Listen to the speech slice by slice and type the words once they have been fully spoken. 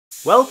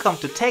Welcome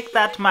to Tech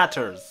That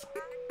Matters.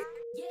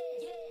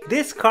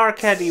 This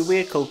CarCaddy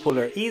vehicle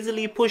puller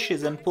easily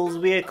pushes and pulls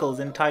vehicles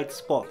in tight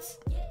spots.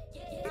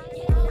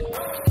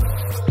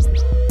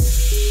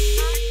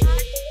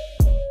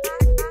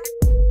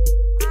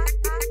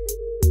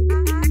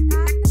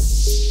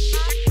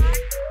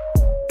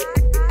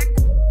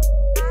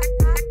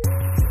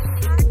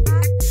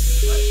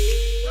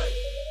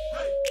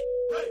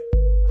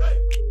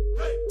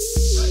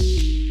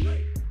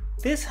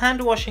 This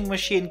hand washing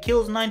machine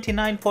kills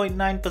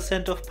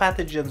 99.9% of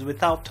pathogens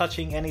without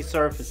touching any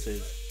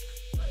surfaces.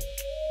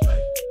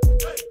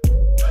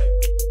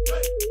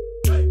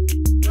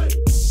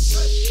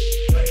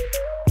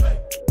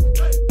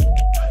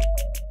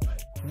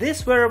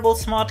 This wearable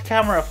smart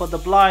camera for the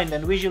blind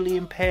and visually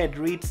impaired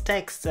reads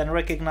texts and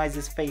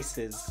recognizes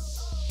faces.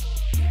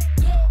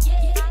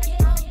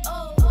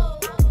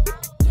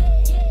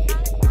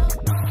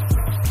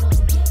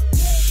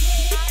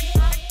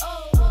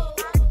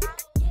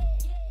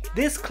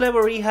 This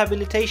clever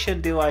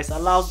rehabilitation device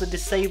allows the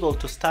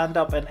disabled to stand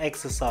up and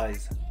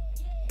exercise.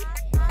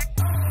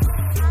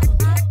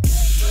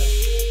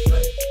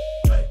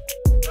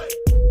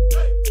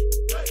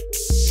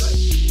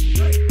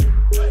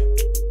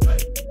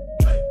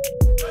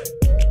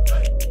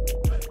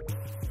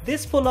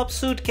 This pull-up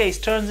suitcase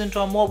turns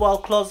into a mobile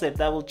closet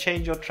that will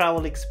change your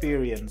travel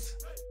experience.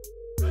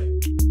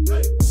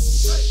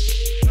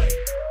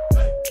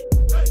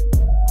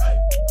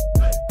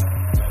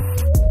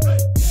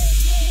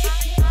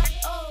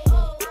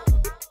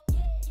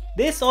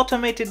 This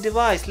automated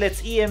device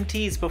lets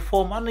EMTs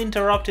perform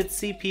uninterrupted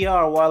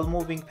CPR while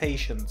moving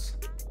patients.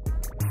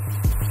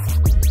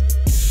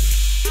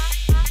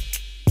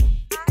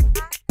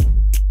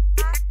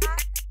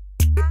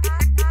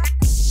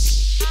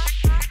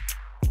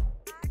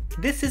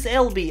 This is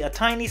LB, a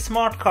tiny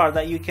smart car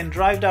that you can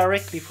drive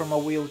directly from a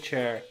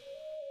wheelchair.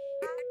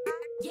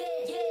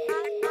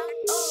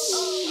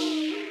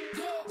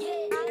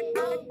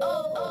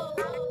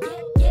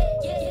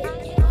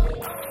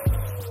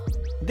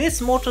 This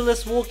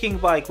motorless walking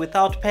bike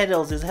without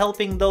pedals is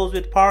helping those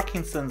with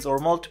Parkinson's or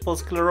multiple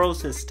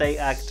sclerosis stay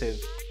active.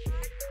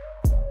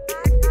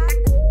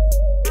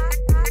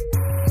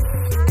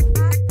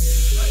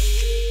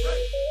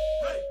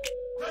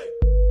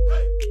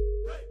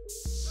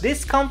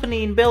 This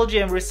company in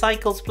Belgium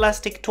recycles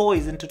plastic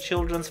toys into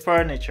children's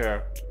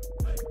furniture.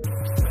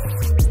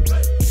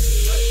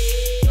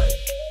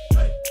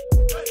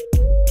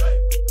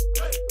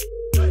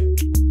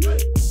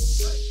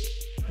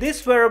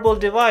 This wearable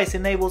device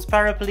enables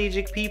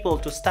paraplegic people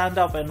to stand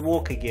up and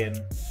walk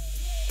again.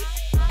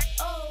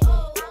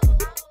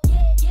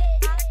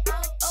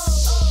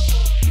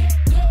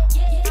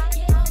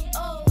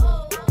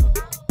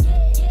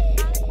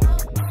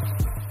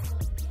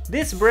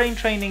 This brain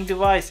training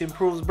device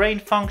improves brain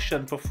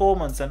function,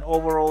 performance, and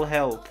overall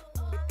health.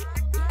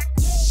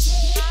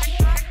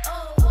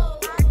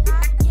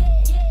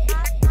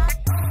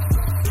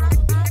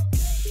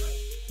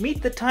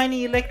 Meet the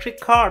tiny electric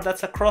car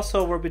that's a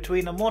crossover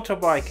between a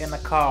motorbike and a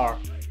car.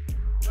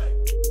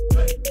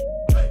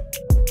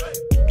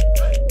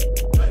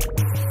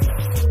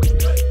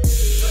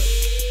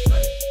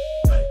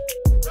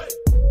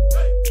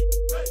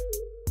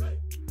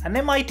 An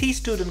MIT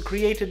student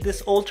created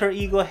this alter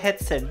ego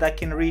headset that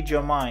can read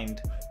your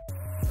mind.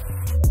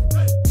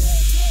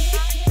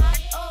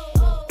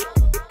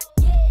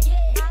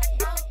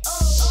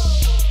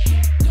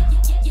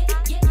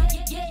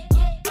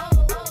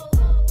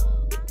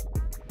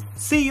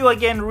 See you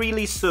again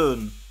really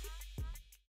soon.